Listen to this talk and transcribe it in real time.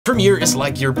Premiere is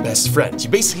like your best friend. You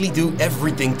basically do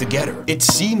everything together. It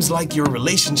seems like your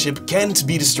relationship can't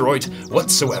be destroyed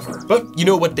whatsoever. But you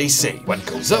know what they say, what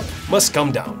goes up must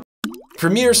come down.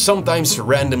 Premiere sometimes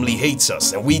randomly hates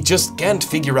us and we just can't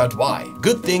figure out why.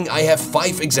 Good thing I have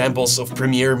 5 examples of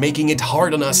Premiere making it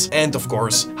hard on us and of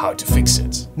course how to fix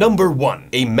it. Number 1.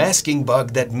 A masking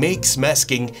bug that makes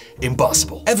masking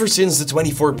impossible. Ever since the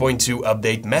 24.2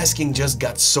 update, masking just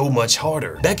got so much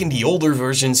harder. Back in the older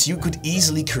versions, you could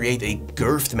easily create a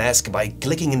curved mask by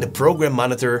clicking in the program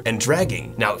monitor and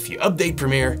dragging. Now if you update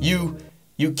Premiere, you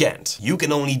can't. You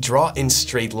can only draw in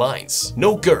straight lines.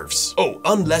 No curves. Oh,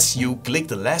 unless you click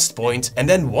the last point and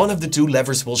then one of the 2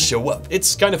 levers will show up.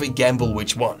 It's kind of a gamble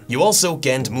which one. You also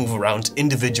can't move around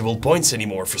individual points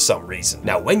anymore for some reason.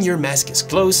 Now when your mask is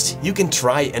closed, you can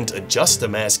try and adjust the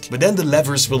mask, but then the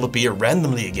levers will appear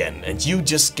randomly again and you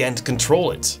just can't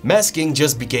control it. Masking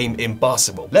just became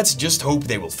impossible. Let's just hope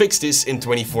they will fix this in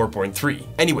 24.3.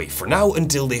 Anyway, for now,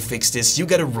 until they fix this, you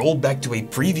gotta roll back to a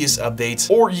previous update,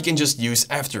 or you can just use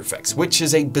After Effects, which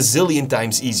is a bazillion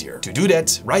times easier. To do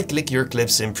that, right-click your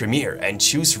clips in Premiere and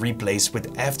choose Replace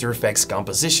with After Effects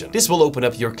Composition. This will open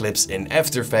up your clips in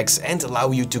After Effects and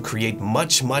allow you to create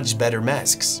much better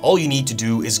masks. All you need to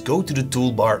do is go to the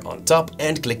toolbar on top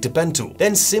and click the pen tool.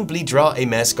 Then simply draw a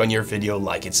mask on your video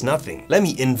like it's nothing. Let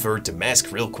me invert the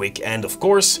mask real quick and of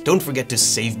course, don't forget to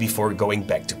save before going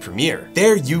back to Premiere.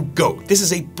 There you go. This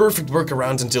is a perfect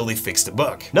workaround until they fix the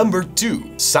bug. Number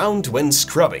 2. Sound when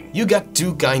scrubbing. You got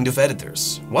 2 kind of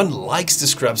editors. One likes the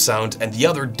scrub sound and the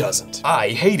other doesn't. I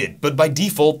hate it, but by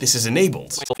default this is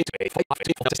enabled.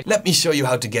 Let me show you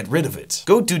how to get rid of it.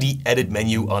 Go to the Edit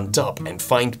menu on top and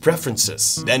find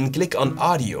Preferences. Then click on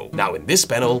Audio. Now in this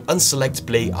panel, unselect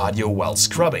Play Audio while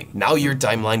scrubbing. Now your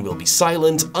timeline will be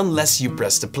silent unless you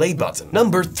press the play button.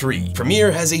 Number 3.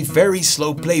 Premiere has a very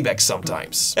slow playback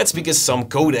sometimes. That's because some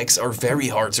codecs are very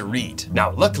hard to read.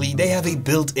 Now luckily they have a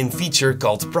built-in feature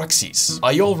called proxies.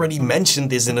 I already mentioned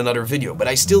this in another video, but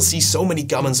I still see so many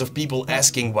comments of people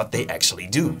asking what they actually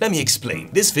do. Let me explain.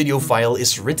 This video file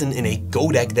is written in a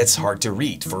codec that's hard to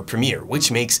read for Premiere,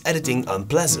 which makes editing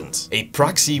unpleasant. A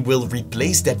proxy will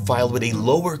replace that file with a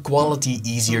lower quality,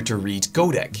 easier to read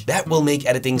codec. That will make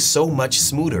editing so much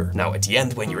smoother. Now at the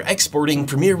end, when you're exporting,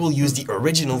 Premiere will use the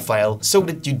original file so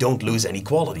that you don't lose any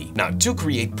quality. Now to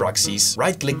create proxies,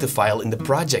 right-click the file in the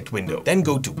project window, then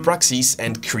go to Proxies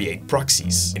and Create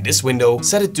Proxies. In this window,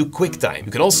 set it to QuickTime.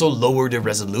 You can also lower the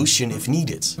resolution if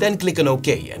needed. Then click on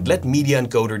OK and let Media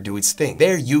Encoder do its thing.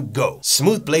 There you go.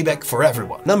 Smooth playback for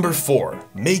everyone. Number 4.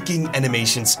 Making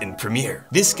animations in Premiere.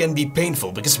 This can be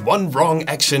painful because one wrong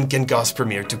action can cause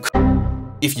Premiere to crash.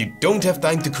 If you don't have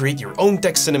time to create your own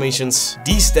text animations,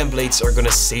 these templates are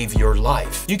gonna save your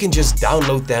life. You can just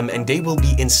download them and they will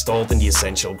be installed in the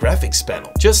Essential Graphics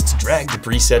panel. Just drag the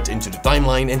preset into the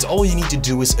timeline and all you need to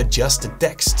do is adjust the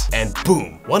text. And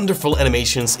boom, wonderful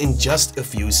animations in just a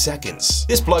few seconds.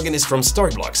 This plugin is from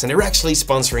Storyblocks and they're actually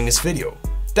sponsoring this video.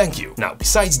 Thank you. Now,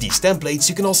 besides these templates,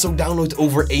 you can also download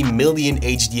over 1 million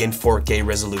HD and 4K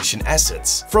resolution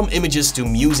assets, from images to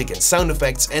music and sound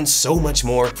effects and so much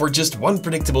more for just one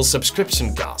predictable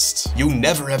subscription cost. You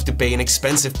never have to pay an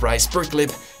expensive price per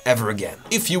clip ever again.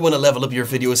 If you want to level up your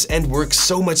videos and work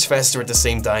so much faster at the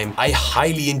same time, I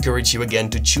highly encourage you again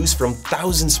to choose from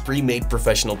thousands pre-made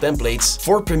professional templates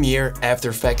for Premiere,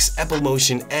 After Effects, Apple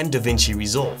Motion and DaVinci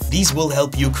Resolve. These will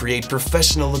help you create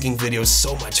professional looking videos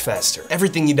so much faster.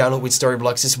 Everything you download with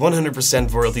Storyblocks is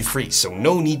 100% royalty free, so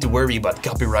no need to worry about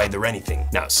copyright or anything.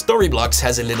 Now, Storyblocks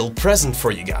has a little present for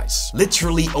you guys,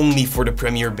 literally only for the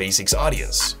Premiere Basics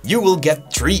audience. You will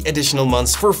get 3 additional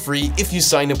months for free if you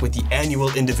sign up with the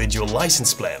annual individual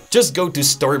license plan. Just go to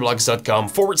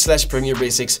storyblocks.com/Premiere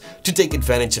Basics to take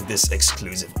advantage of this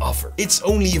exclusive offer. It's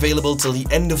only available till the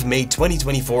end of May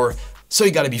 2024. So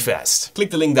you gotta be fast.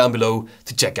 Click the link down below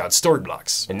to check out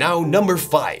Storyblocks. And now number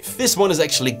 5. This one is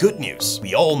actually good news.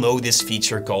 We all know this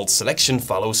feature called Selection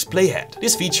Follows Playhead.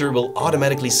 This feature will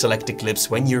automatically select the clips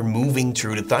when you're moving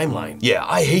through the timeline. Yeah,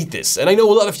 I hate this, and I know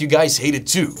a lot of you guys hate it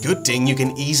too. Good thing you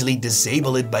can easily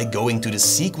disable it by going to the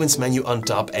sequence menu on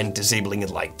top and disabling it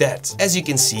like that. As you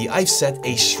can see, I've set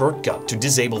a shortcut to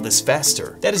disable this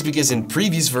faster. That is because in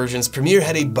previous versions, Premiere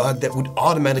had a bug that would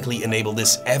automatically enable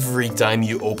this every time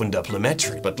you opened up Lumetri.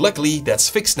 But luckily, that's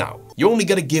fixed now. You only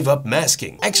gotta give up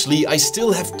masking. Actually, I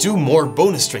still have 2 more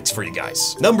bonus tricks for you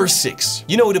guys. Number 6.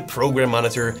 You know the program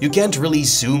monitor? You can't really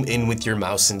zoom in with your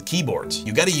mouse and keyboard.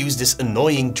 You gotta use this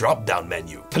annoying drop-down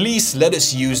menu. Please let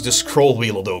us use the scroll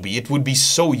wheel, Adobe. It would be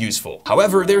so useful.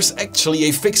 However, there's actually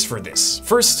a fix for this.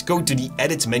 First, go to the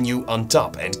Edit menu on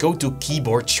top and go to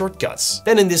Keyboard Shortcuts.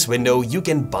 Then in this window, you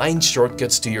can bind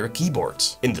shortcuts to your keyboard.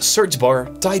 In the search bar,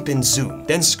 type in Zoom.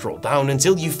 Then scroll down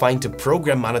until you find the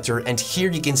program monitor, and here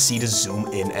you can see the zoom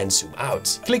in and zoom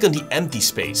out. Click on the empty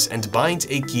space and bind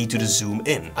a key to the zoom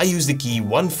in. I use the key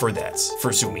 1 for that.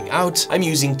 For zooming out, I'm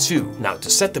using 2. Now to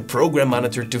set the program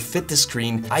monitor to fit the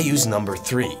screen, I use number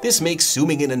 3. This makes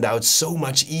zooming in and out so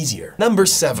much easier. Number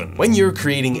 7. When you're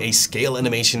creating a scale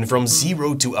animation from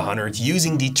 0 to 100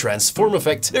 using the transform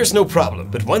effect, there's no problem.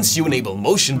 But once you enable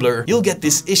motion blur, you'll get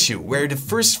this issue where the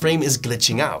first frame is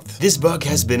glitching out. This bug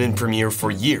has been in Premiere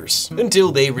for years.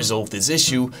 Until they resolve this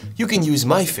issue, you can use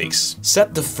my fix.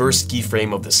 Set the first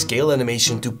keyframe of the scale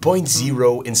animation to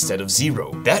 0.0 instead of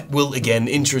 0. That will again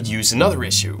introduce another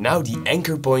issue. Now the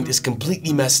anchor point is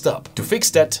completely messed up. To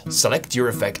fix that, select your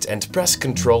effect and press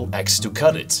Ctrl X to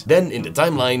cut it. Then in the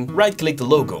timeline, right-click the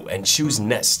logo and choose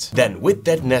Nest. Then with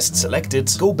that nest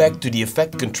selected, go back to the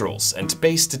effect controls and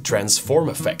paste the transform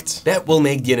effect. That will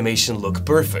make the animation look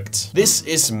perfect. This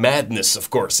is madness, of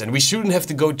course, and we shouldn't have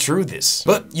to go through this.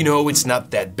 But you know, it's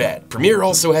not that bad. Premiere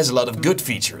also has a lot of good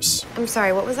features. I'm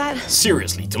sorry, what was that?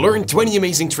 Seriously, to learn 20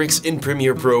 amazing tricks in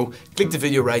Premiere Pro, click the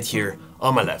video right here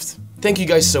on my left. Thank you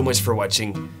guys so much for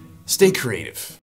watching. Stay creative.